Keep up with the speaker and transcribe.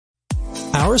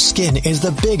Our skin is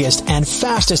the biggest and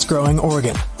fastest growing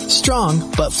organ.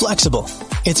 Strong but flexible.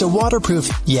 It's a waterproof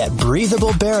yet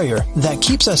breathable barrier that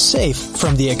keeps us safe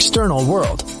from the external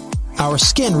world. Our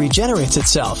skin regenerates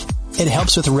itself. It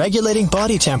helps with regulating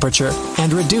body temperature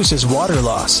and reduces water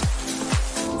loss.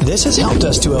 This has helped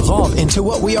us to evolve into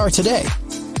what we are today.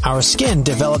 Our skin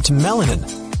developed melanin,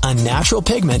 a natural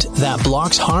pigment that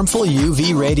blocks harmful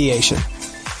UV radiation.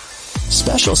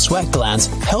 Special sweat glands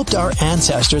helped our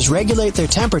ancestors regulate their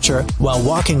temperature while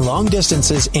walking long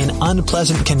distances in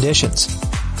unpleasant conditions.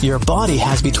 Your body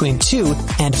has between 2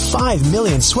 and 5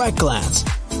 million sweat glands.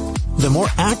 The more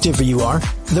active you are,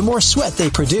 the more sweat they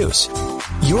produce.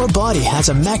 Your body has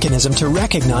a mechanism to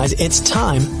recognize it's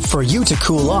time for you to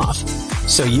cool off,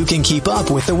 so you can keep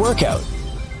up with the workout.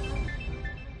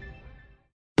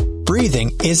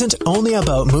 Breathing isn't only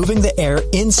about moving the air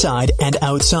inside and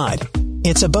outside.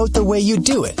 It's about the way you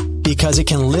do it, because it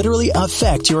can literally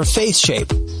affect your face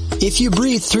shape. If you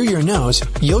breathe through your nose,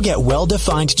 you'll get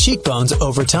well-defined cheekbones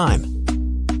over time.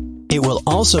 It will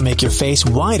also make your face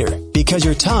wider, because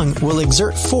your tongue will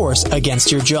exert force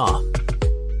against your jaw.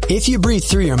 If you breathe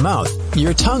through your mouth,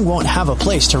 your tongue won't have a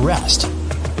place to rest.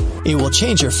 It will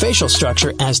change your facial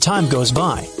structure as time goes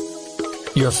by.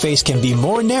 Your face can be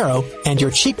more narrow, and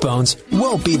your cheekbones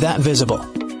won't be that visible.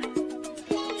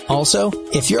 Also,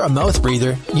 if you're a mouth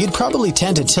breather, you'd probably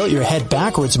tend to tilt your head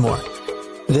backwards more.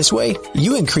 This way,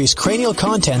 you increase cranial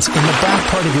contents in the back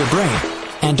part of your brain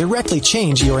and directly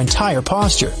change your entire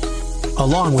posture,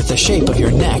 along with the shape of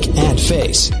your neck and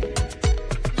face.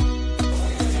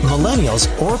 Millennials,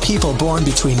 or people born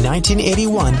between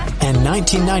 1981 and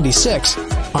 1996,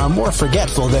 are more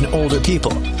forgetful than older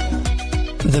people.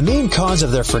 The main cause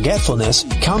of their forgetfulness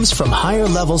comes from higher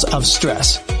levels of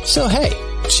stress. So hey,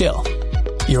 chill.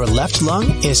 Your left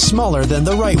lung is smaller than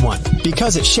the right one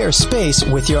because it shares space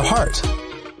with your heart.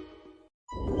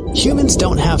 Humans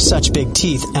don't have such big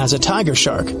teeth as a tiger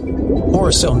shark,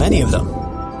 or so many of them.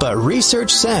 But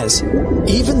research says,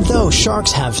 even though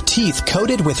sharks have teeth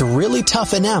coated with really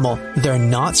tough enamel, they're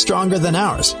not stronger than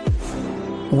ours.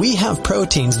 We have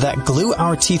proteins that glue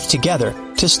our teeth together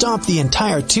to stop the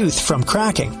entire tooth from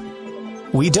cracking.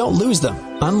 We don't lose them,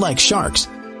 unlike sharks.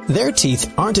 Their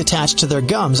teeth aren't attached to their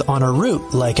gums on a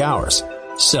root like ours.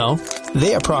 So,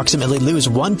 they approximately lose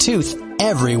one tooth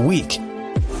every week.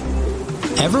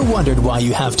 Ever wondered why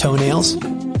you have toenails?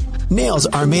 Nails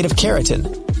are made of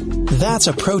keratin. That's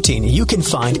a protein you can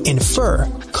find in fur,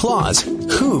 claws,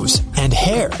 hooves, and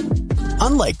hair.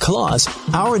 Unlike claws,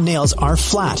 our nails are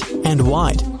flat and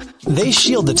wide. They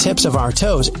shield the tips of our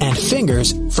toes and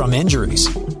fingers from injuries.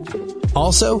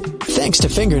 Also, thanks to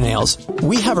fingernails,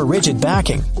 we have a rigid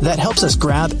backing that helps us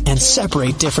grab and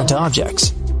separate different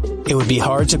objects. It would be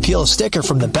hard to peel a sticker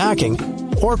from the backing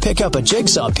or pick up a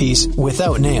jigsaw piece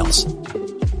without nails.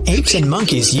 Apes and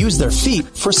monkeys use their feet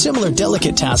for similar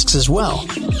delicate tasks as well.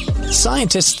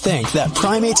 Scientists think that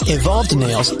primates evolved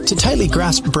nails to tightly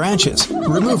grasp branches,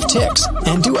 remove ticks,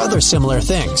 and do other similar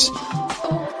things.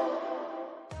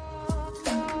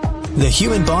 The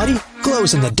human body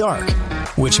glows in the dark,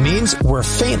 which means we're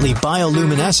faintly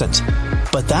bioluminescent.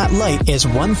 But that light is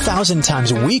 1,000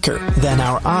 times weaker than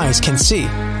our eyes can see.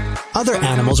 Other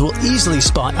animals will easily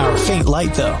spot our faint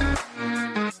light though.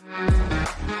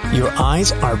 Your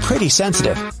eyes are pretty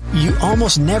sensitive. You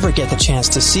almost never get the chance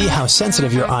to see how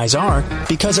sensitive your eyes are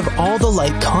because of all the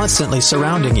light constantly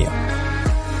surrounding you.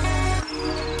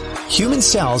 Human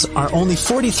cells are only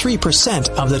 43%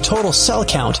 of the total cell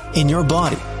count in your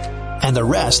body, and the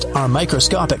rest are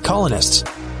microscopic colonists.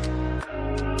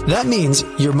 That means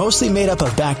you're mostly made up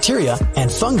of bacteria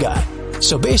and fungi.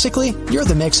 So basically, you're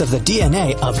the mix of the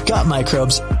DNA of gut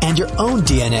microbes and your own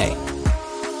DNA.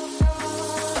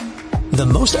 The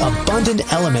most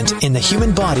abundant element in the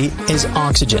human body is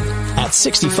oxygen, at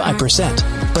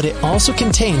 65%, but it also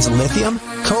contains lithium,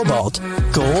 cobalt,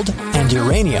 gold, and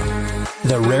uranium.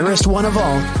 The rarest one of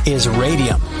all is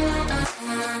radium.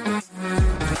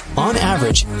 On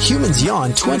average, humans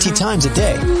yawn 20 times a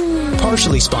day,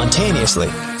 partially spontaneously,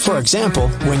 for example,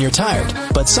 when you're tired,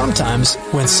 but sometimes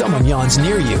when someone yawns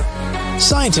near you.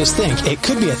 Scientists think it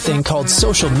could be a thing called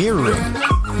social mirroring.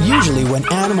 Usually when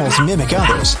animals mimic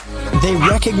others, they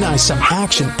recognize some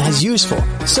action as useful,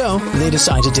 so they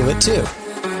decide to do it too.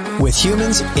 With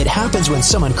humans, it happens when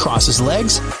someone crosses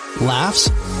legs,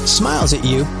 laughs, smiles at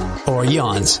you, or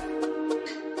yawns.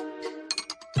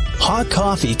 Hot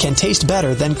coffee can taste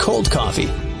better than cold coffee.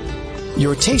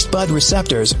 Your taste bud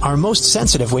receptors are most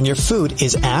sensitive when your food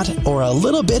is at or a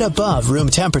little bit above room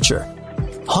temperature.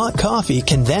 Hot coffee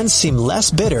can then seem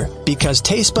less bitter because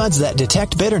taste buds that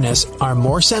detect bitterness are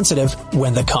more sensitive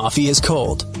when the coffee is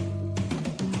cold.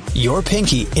 Your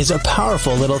pinky is a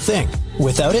powerful little thing.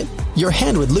 Without it, your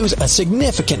hand would lose a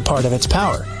significant part of its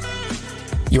power.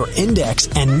 Your index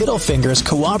and middle fingers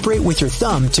cooperate with your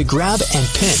thumb to grab and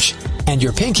pinch, and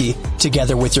your pinky,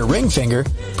 together with your ring finger,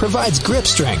 provides grip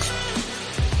strength.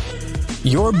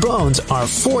 Your bones are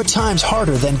 4 times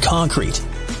harder than concrete.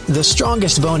 The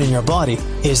strongest bone in your body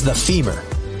is the femur.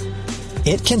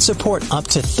 It can support up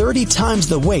to 30 times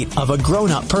the weight of a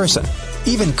grown-up person.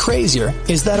 Even crazier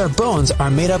is that our bones are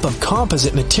made up of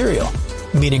composite material,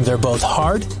 meaning they're both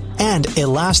hard and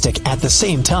elastic at the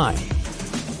same time.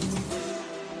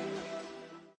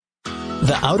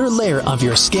 The outer layer of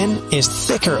your skin is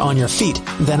thicker on your feet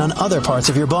than on other parts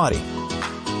of your body.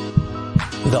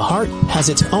 The heart has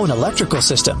its own electrical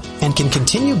system and can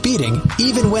continue beating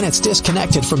even when it's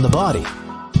disconnected from the body.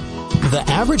 The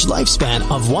average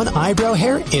lifespan of one eyebrow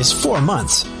hair is 4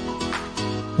 months.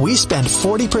 We spend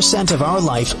 40% of our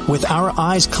life with our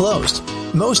eyes closed.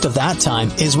 Most of that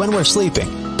time is when we're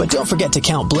sleeping, but don't forget to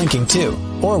count blinking too,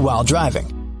 or while driving.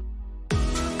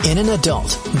 In an adult,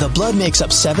 the blood makes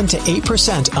up 7 to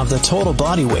 8% of the total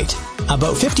body weight.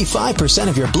 About 55%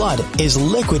 of your blood is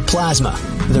liquid plasma.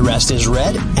 The rest is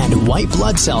red and white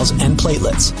blood cells and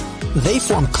platelets. They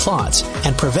form clots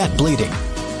and prevent bleeding.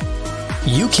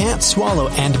 You can't swallow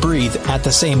and breathe at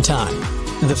the same time.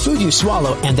 The food you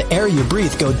swallow and the air you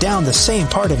breathe go down the same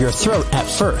part of your throat at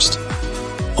first.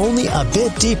 Only a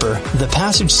bit deeper, the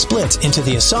passage splits into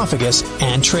the esophagus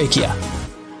and trachea.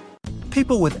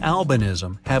 People with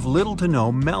albinism have little to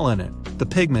no melanin, the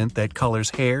pigment that colors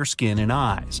hair, skin, and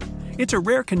eyes. It's a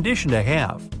rare condition to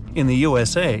have. In the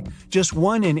USA, just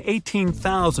 1 in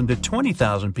 18,000 to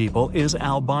 20,000 people is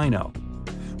albino.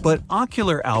 But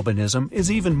ocular albinism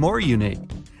is even more unique.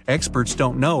 Experts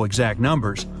don't know exact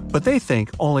numbers, but they think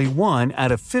only 1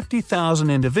 out of 50,000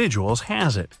 individuals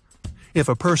has it. If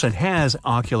a person has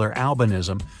ocular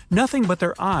albinism, nothing but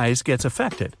their eyes gets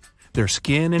affected. Their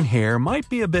skin and hair might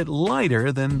be a bit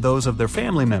lighter than those of their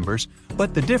family members,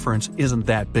 but the difference isn't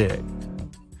that big.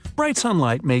 Bright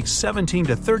sunlight makes 17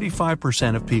 to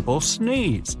 35% of people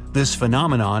sneeze. This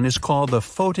phenomenon is called the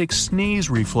photic sneeze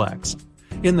reflex.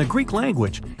 In the Greek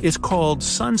language, it's called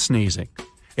sun sneezing.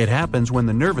 It happens when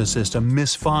the nervous system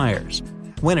misfires.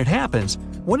 When it happens,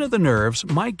 one of the nerves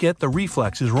might get the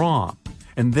reflexes wrong.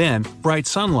 And then, bright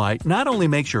sunlight not only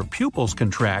makes your pupils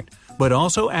contract, but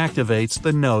also activates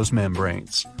the nose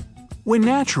membranes. When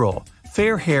natural,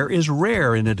 fair hair is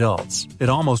rare in adults. It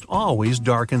almost always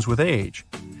darkens with age.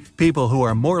 People who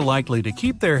are more likely to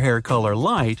keep their hair color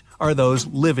light are those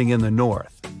living in the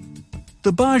north.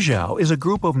 The Bajau is a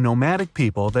group of nomadic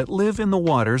people that live in the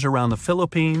waters around the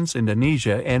Philippines,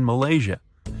 Indonesia, and Malaysia.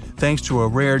 Thanks to a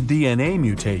rare DNA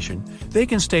mutation, they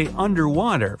can stay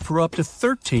underwater for up to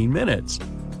 13 minutes.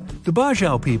 The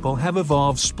Bajau people have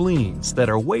evolved spleens that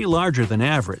are way larger than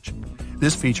average.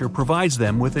 This feature provides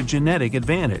them with a genetic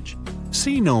advantage.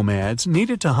 Sea nomads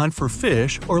needed to hunt for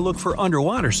fish or look for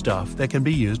underwater stuff that can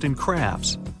be used in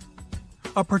crafts.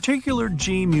 A particular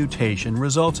gene mutation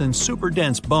results in super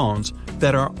dense bones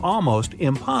that are almost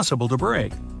impossible to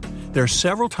break. They're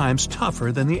several times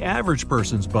tougher than the average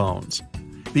person's bones.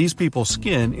 These people's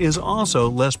skin is also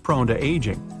less prone to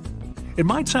aging. It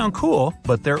might sound cool,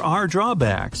 but there are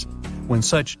drawbacks. When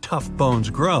such tough bones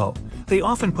grow, they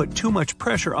often put too much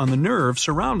pressure on the nerves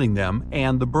surrounding them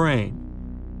and the brain.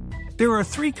 There are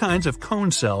 3 kinds of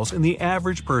cone cells in the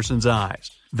average person's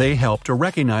eyes. They help to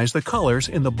recognize the colors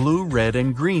in the blue, red,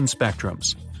 and green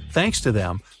spectrums. Thanks to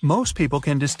them, most people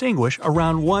can distinguish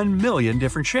around 1 million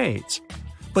different shades.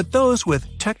 But those with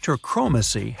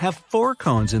tetrachromacy have 4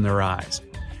 cones in their eyes.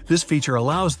 This feature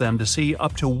allows them to see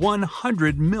up to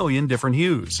 100 million different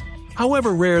hues.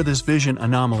 However rare this vision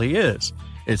anomaly is,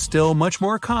 it's still much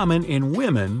more common in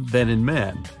women than in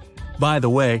men. By the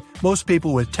way, most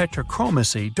people with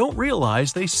tetrachromacy don't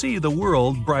realize they see the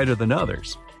world brighter than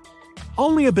others.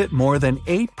 Only a bit more than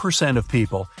 8% of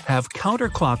people have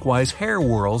counterclockwise hair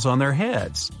whorls on their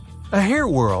heads. A hair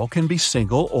whorl can be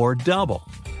single or double.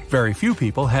 Very few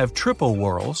people have triple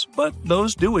whorls, but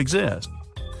those do exist.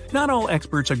 Not all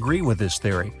experts agree with this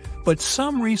theory, but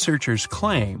some researchers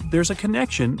claim there's a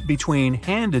connection between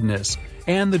handedness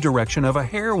and the direction of a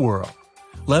hair whorl.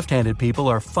 Left-handed people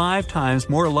are 5 times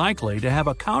more likely to have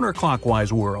a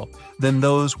counterclockwise whorl than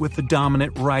those with the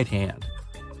dominant right hand.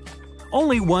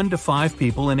 Only 1 to 5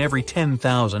 people in every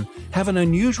 10,000 have an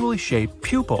unusually shaped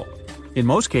pupil. In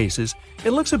most cases,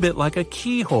 it looks a bit like a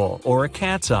keyhole or a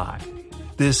cat's eye.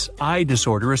 This eye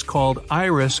disorder is called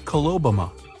iris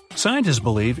coloboma. Scientists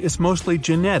believe it's mostly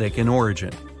genetic in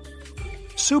origin.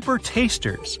 Super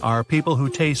tasters are people who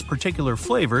taste particular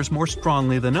flavors more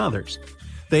strongly than others.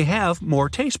 They have more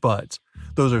taste buds.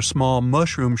 Those are small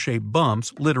mushroom-shaped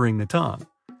bumps littering the tongue.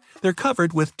 They're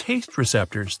covered with taste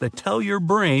receptors that tell your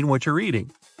brain what you're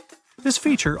eating. This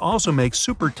feature also makes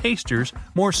super tasters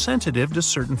more sensitive to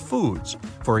certain foods,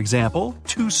 for example,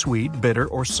 too sweet, bitter,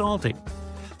 or salty.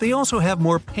 They also have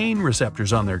more pain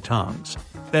receptors on their tongues.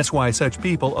 That's why such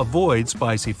people avoid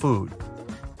spicy food.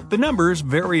 The numbers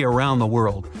vary around the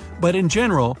world, but in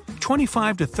general,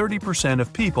 25 to 30%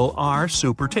 of people are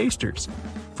super tasters.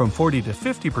 From 40 to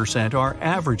 50% are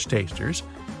average tasters,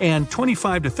 and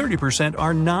 25 to 30%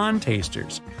 are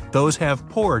non-tasters. Those have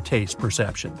poor taste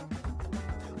perception.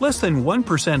 Less than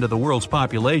 1% of the world's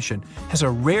population has a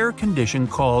rare condition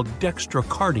called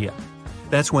dextrocardia.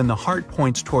 That's when the heart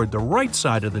points toward the right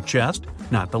side of the chest,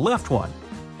 not the left one.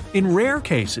 In rare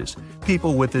cases,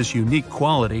 people with this unique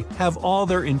quality have all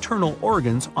their internal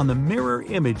organs on the mirror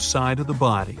image side of the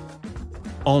body.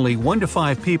 Only 1 to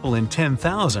 5 people in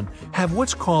 10,000 have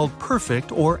what's called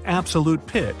perfect or absolute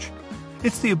pitch.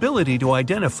 It's the ability to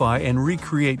identify and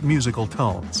recreate musical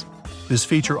tones. This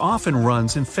feature often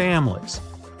runs in families.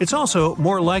 It's also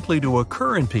more likely to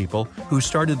occur in people who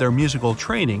started their musical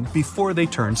training before they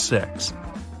turned 6.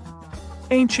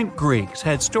 Ancient Greeks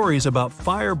had stories about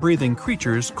fire-breathing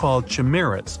creatures called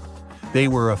chimeras. They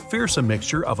were a fearsome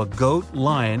mixture of a goat,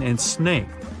 lion, and snake.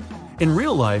 In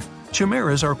real life,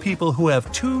 chimeras are people who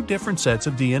have 2 different sets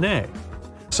of DNA.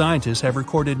 Scientists have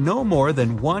recorded no more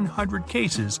than 100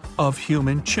 cases of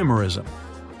human chimerism.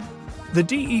 The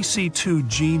DEC2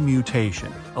 gene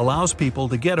mutation allows people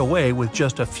to get away with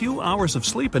just a few hours of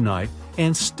sleep a night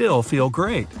and still feel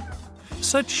great.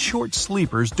 Such short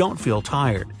sleepers don't feel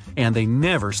tired, and they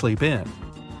never sleep in.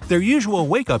 Their usual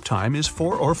wake-up time is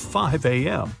 4 or 5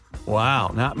 a.m.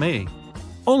 Wow, not me.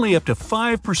 Only up to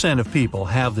 5% of people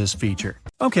have this feature.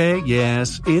 Okay,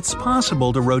 yes, it's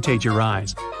possible to rotate your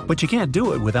eyes, but you can't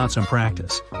do it without some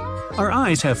practice. Our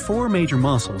eyes have 4 major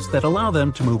muscles that allow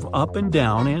them to move up and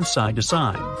down and side to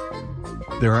side.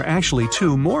 There are actually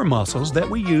 2 more muscles that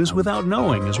we use without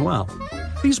knowing as well.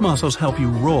 These muscles help you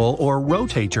roll or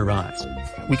rotate your eyes.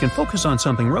 We can focus on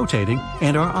something rotating,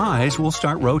 and our eyes will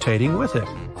start rotating with it.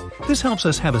 This helps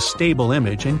us have a stable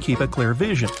image and keep a clear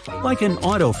vision, like an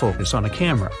autofocus on a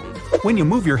camera. When you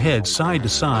move your head side to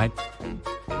side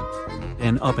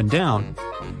and up and down,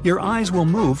 your eyes will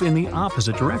move in the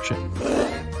opposite direction.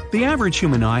 The average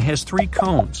human eye has 3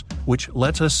 cones, which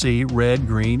lets us see red,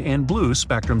 green, and blue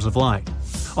spectrums of light.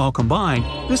 All combined,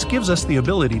 this gives us the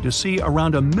ability to see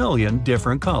around 1 million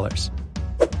different colors.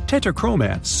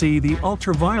 Tetrachromats see the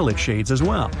ultraviolet shades as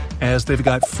well, as they've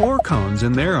got 4 cones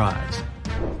in their eyes.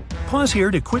 Pause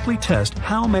here to quickly test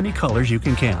how many colors you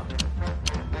can count.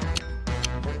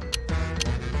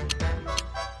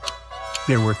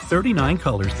 There were 39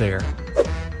 colors there.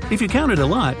 If you counted a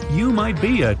lot, you might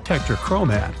be a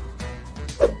tetrachromat.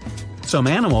 Some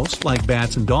animals, like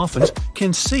bats and dolphins,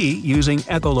 can see using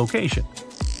echolocation.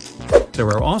 There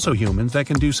are also humans that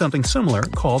can do something similar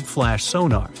called flash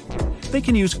sonar. They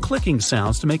can use clicking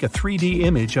sounds to make a 3D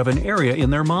image of an area in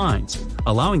their minds,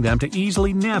 allowing them to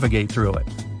easily navigate through it.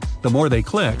 The more they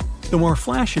click, the more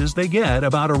flashes they get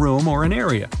about a room or an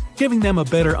area, giving them a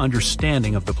better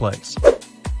understanding of the place.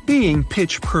 Being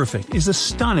pitch perfect is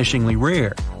astonishingly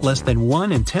rare. Less than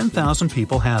 1 in 10,000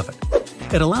 people have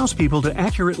it. It allows people to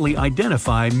accurately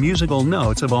identify musical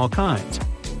notes of all kinds.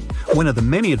 One of the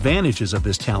many advantages of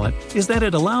this talent is that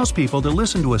it allows people to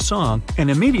listen to a song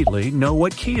and immediately know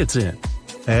what key it's in.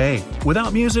 Hey,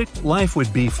 without music, life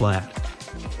would be flat.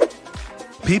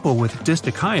 People with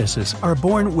distichiasis are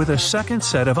born with a second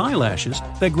set of eyelashes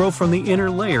that grow from the inner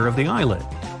layer of the eyelid.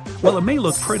 While it may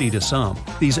look pretty to some,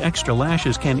 these extra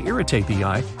lashes can irritate the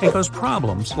eye and cause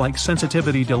problems like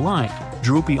sensitivity to light,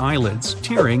 droopy eyelids,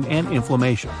 tearing, and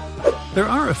inflammation. There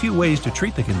are a few ways to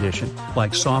treat the condition,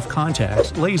 like soft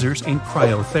contacts, lasers, and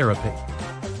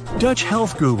cryotherapy. Dutch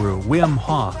health guru Wim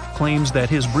Hof claims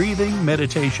that his breathing,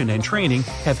 meditation, and training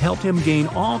have helped him gain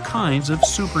all kinds of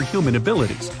superhuman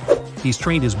abilities. He's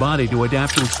trained his body to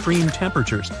adapt to extreme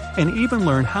temperatures and even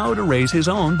learned how to raise his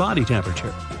own body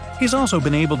temperature. He's also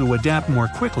been able to adapt more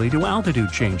quickly to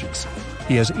altitude changes.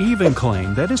 He has even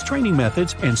claimed that his training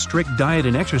methods and strict diet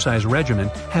and exercise regimen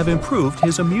have improved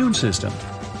his immune system.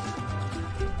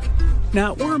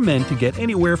 Now, we're meant to get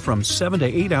anywhere from 7 to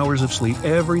 8 hours of sleep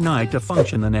every night to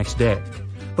function the next day.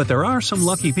 But there are some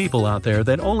lucky people out there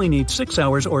that only need 6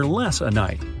 hours or less a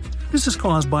night. This is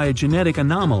caused by a genetic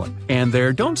anomaly, and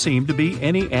there don't seem to be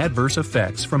any adverse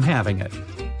effects from having it.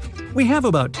 We have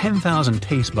about 10,000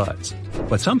 taste buds,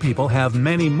 but some people have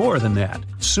many more than that,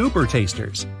 super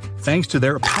tasters. Thanks to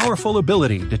their powerful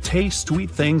ability to taste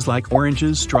sweet things like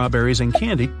oranges, strawberries, and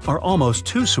candy are almost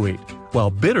too sweet. while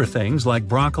bitter things like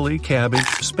broccoli, cabbage,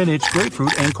 spinach,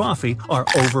 grapefruit, and coffee are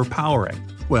overpowering.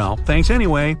 Well, thanks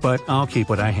anyway, but I'll keep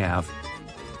what I have.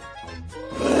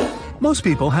 Most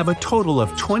people have a total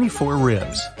of 24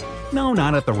 ribs. No,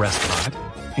 not at the restaurant.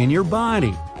 In your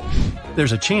body.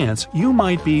 There's a chance you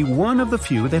might be one of the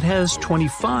few that has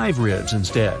 25 ribs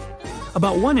instead.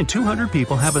 About 1 in 200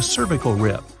 people have a cervical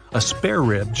rib, a spare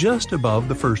rib just above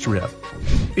the first rib.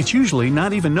 It's usually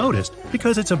not even noticed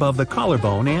because it's above the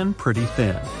collarbone and pretty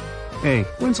thin. Hey,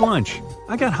 when's lunch?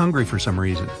 I got hungry for some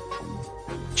reason.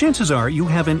 Chances are you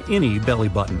have an innie belly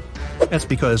button. That's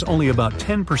because only about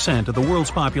 10% of the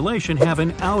world's population have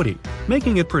an outie,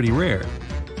 making it pretty rare.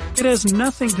 It has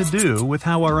nothing to do with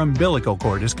how our umbilical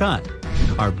cord is cut.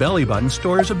 Our belly button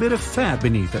stores a bit of fat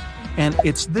beneath it, and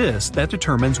it's this that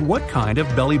determines what kind of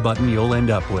belly button you'll end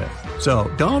up with.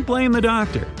 So don't blame the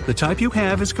doctor. The type you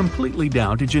have is completely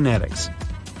down to genetics.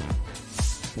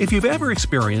 If you've ever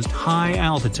experienced high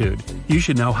altitude, you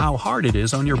should know how hard it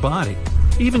is on your body.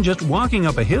 Even just walking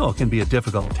up a hill can be a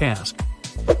difficult task.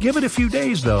 Give it a few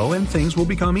days, though, and things will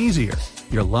become easier.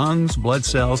 Your lungs, blood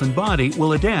cells, and body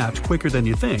will adapt quicker than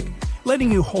you think,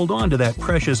 letting you hold on to that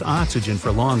precious oxygen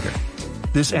for longer.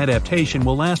 This adaptation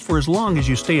will last for as long as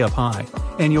you stay up high,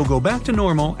 and you'll go back to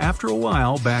normal after a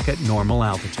while back at normal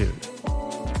altitude.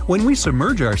 When we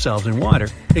submerge ourselves in water,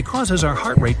 it causes our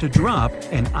heart rate to drop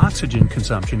and oxygen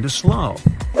consumption to slow.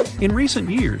 In recent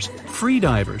years,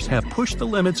 freedivers have pushed the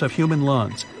limits of human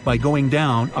lungs by going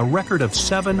down a record of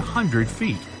 700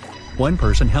 feet. One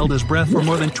person held his breath for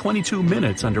more than 22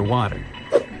 minutes underwater.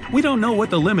 We don't know what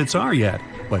the limits are yet,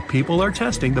 but people are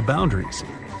testing the boundaries.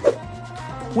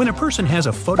 When a person has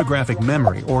a photographic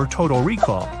memory or total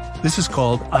recall, this is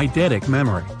called eidetic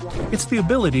memory. It's the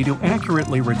ability to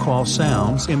accurately recall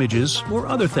sounds, images, or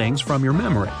other things from your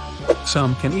memory.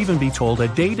 Some can even be told a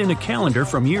date in a calendar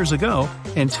from years ago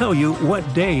and tell you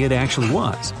what day it actually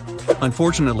was.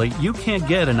 Unfortunately, you can't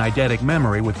get an eidetic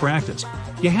memory with practice.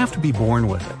 You have to be born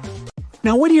with it.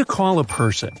 Now, what do you call a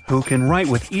person who can write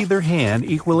with either hand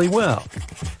equally well?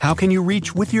 How can you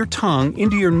reach with your tongue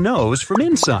into your nose from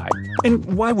inside? And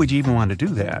why would you even want to do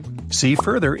that? See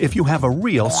further if you have a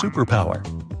real superpower.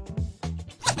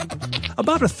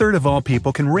 About a third of all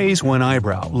people can raise one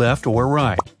eyebrow, left or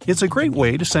right. It's a great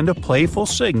way to send a playful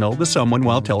signal to someone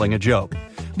while telling a joke.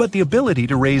 But the ability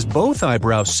to raise both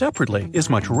eyebrows separately is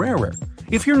much rarer.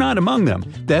 If you're not among them,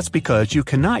 that's because you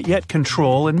cannot yet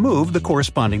control and move the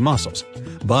corresponding muscles.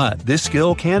 But this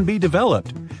skill can be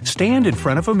developed. Stand in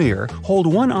front of a mirror, hold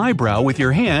one eyebrow with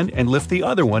your hand and lift the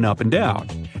other one up and down.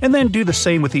 And then do the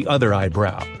same with the other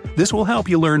eyebrow. This will help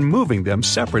you learn moving them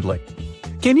separately.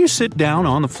 Can you sit down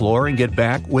on the floor and get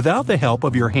back without the help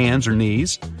of your hands or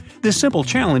knees? This simple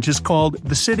challenge is called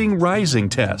the sitting rising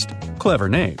test. Clever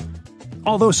name.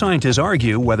 Although scientists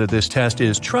argue whether this test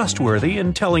is trustworthy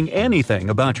in telling anything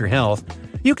about your health,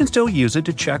 you can still use it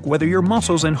to check whether your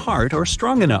muscles and heart are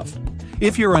strong enough.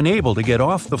 If you're unable to get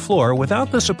off the floor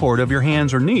without the support of your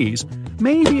hands or knees,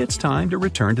 maybe it's time to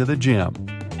return to the gym.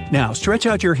 Now stretch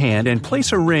out your hand and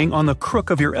place a ring on the crook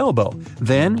of your elbow,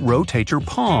 then rotate your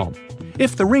palm.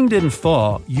 If the ring didn't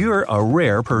fall, you're a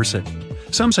rare person.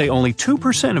 Some say only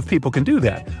 2% of people can do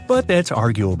that, but that's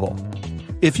arguable.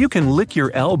 If you can lick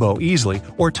your elbow easily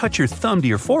or touch your thumb to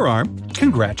your forearm,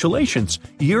 congratulations,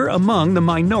 you're among the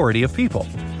minority of people.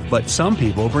 But some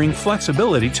people bring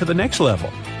flexibility to the next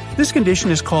level. This condition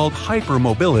is called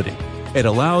hypermobility. It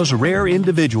allows rare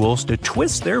individuals to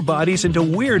twist their bodies into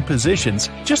weird positions,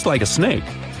 just like a snake,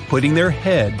 putting their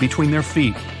head between their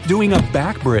feet, doing a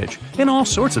back bridge, and all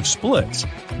sorts of splits.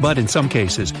 But in some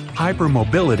cases,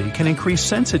 hypermobility can increase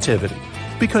sensitivity.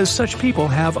 Because such people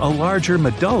have a larger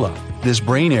medulla, this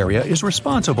brain area is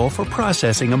responsible for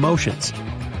processing emotions.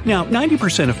 Now,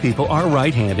 90% of people are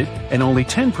right-handed and only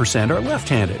 10% are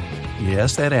left-handed.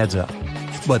 Yes, that adds up.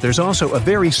 But there's also a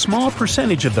very small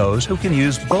percentage of those who can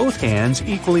use both hands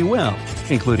equally well,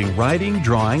 including writing,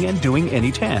 drawing, and doing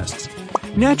any tasks.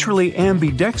 Naturally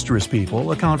ambidextrous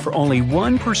people account for only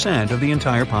 1% of the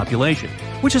entire population,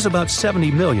 which is about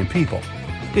 70 million people.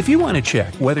 If you want to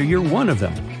check whether you're one of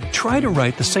them, try to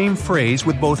write the same phrase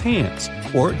with both hands,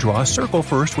 or draw a circle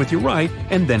first with your right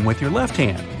and then with your left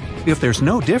hand. If there's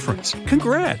no difference,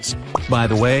 congrats! By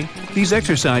the way, these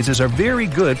exercises are very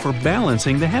good for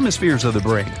balancing the hemispheres of the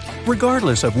brain,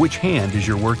 regardless of which hand is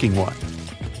your working one.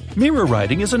 Mirror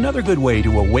writing is another good way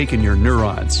to awaken your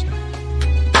neurons.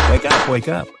 Wake up, wake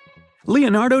up!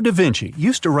 Leonardo da Vinci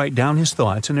used to write down his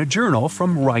thoughts in a journal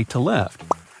from right to left.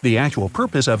 The actual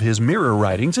purpose of his mirror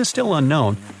writings is still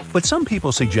unknown, but some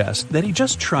people suggest that he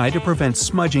just tried to prevent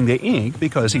smudging the ink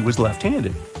because he was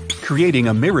left-handed. Creating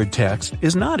a mirrored text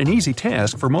is not an easy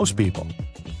task for most people.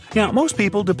 Now, most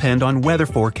people depend on weather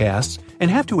forecasts and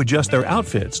have to adjust their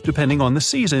outfits depending on the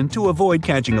season to avoid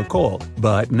catching a cold.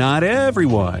 But not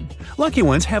everyone. Lucky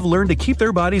ones have learned to keep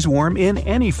their bodies warm in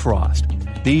any frost.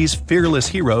 These fearless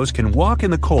heroes can walk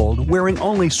in the cold wearing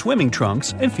only swimming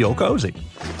trunks and feel cozy.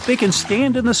 They can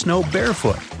stand in the snow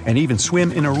barefoot and even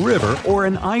swim in a river or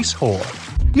an ice hole.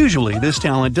 Usually, this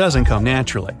talent doesn't come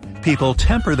naturally. People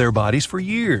temper their bodies for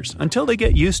years until they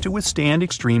get used to withstand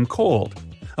extreme cold.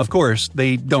 Of course,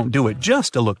 they don't do it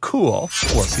just to look cool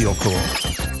or feel cool.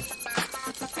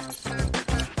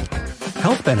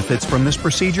 Health benefits from this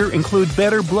procedure include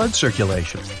better blood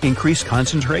circulation, increased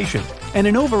concentration, and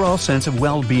an overall sense of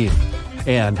well-being.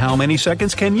 And how many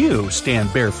seconds can you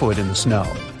stand barefoot in the snow?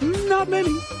 Not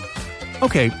many.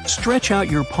 Okay, stretch out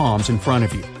your palms in front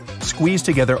of you. Squeeze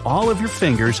together all of your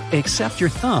fingers except your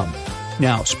thumb.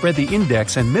 Now spread the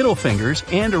index and middle fingers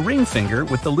and a ring finger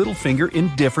with the little finger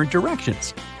in different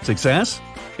directions. Success?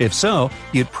 If so,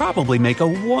 you'd probably make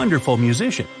a wonderful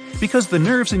musician because the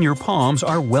nerves in your palms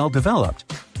are well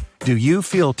developed. Do you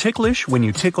feel ticklish when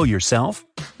you tickle yourself?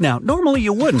 Now, normally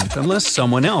you wouldn't unless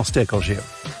someone else tickles you.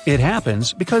 It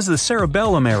happens because the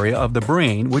cerebellum area of the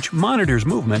brain, which monitors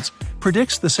movements,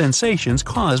 predicts the sensations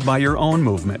caused by your own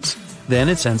movements. Then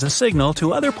it sends a signal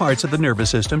to other parts of the nervous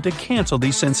system to cancel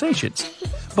these sensations.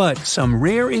 But some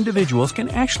rare individuals can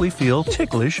actually feel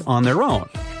ticklish on their own.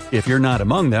 If you're not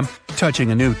among them,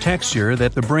 touching a new texture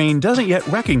that the brain doesn't yet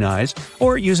recognize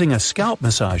or using a scalp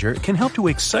massager can help to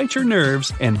excite your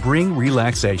nerves and bring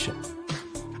relaxation.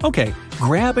 Okay,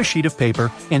 grab a sheet of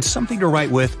paper and something to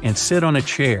write with and sit on a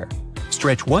chair.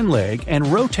 Stretch one leg and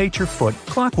rotate your foot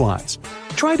clockwise.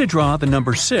 Try to draw the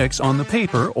number 6 on the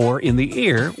paper or in the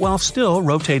air while still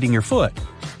rotating your foot.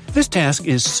 This task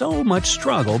is so much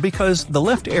struggle because the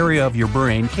left area of your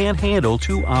brain can't handle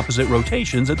two opposite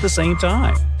rotations at the same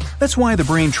time. That's why the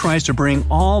brain tries to bring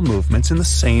all movements in the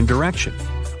same direction.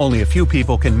 Only a few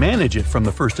people can manage it from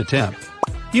the first attempt.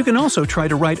 You can also try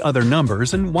to write other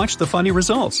numbers and watch the funny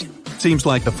results. Seems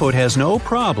like the foot has no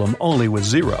problem only with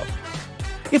 0.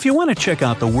 If you want to check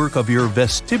out the work of your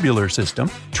vestibular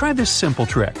system, try this simple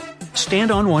trick.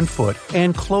 Stand on one foot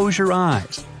and close your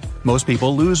eyes. Most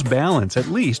people lose balance at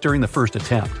least during the first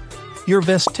attempt. Your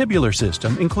vestibular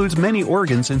system includes many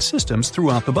organs and systems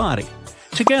throughout the body.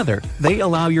 Together, they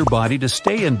allow your body to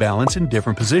stay in balance in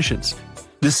different positions.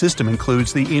 This system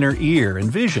includes the inner ear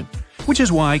and vision, which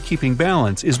is why keeping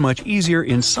balance is much easier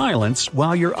in silence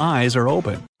while your eyes are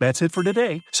open. That's it for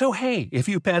today. So hey, if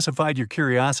you pacified your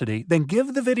curiosity, then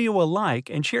give the video a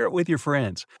like and share it with your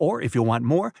friends. Or if you want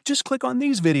more, just click on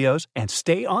these videos and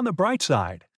stay on the bright side.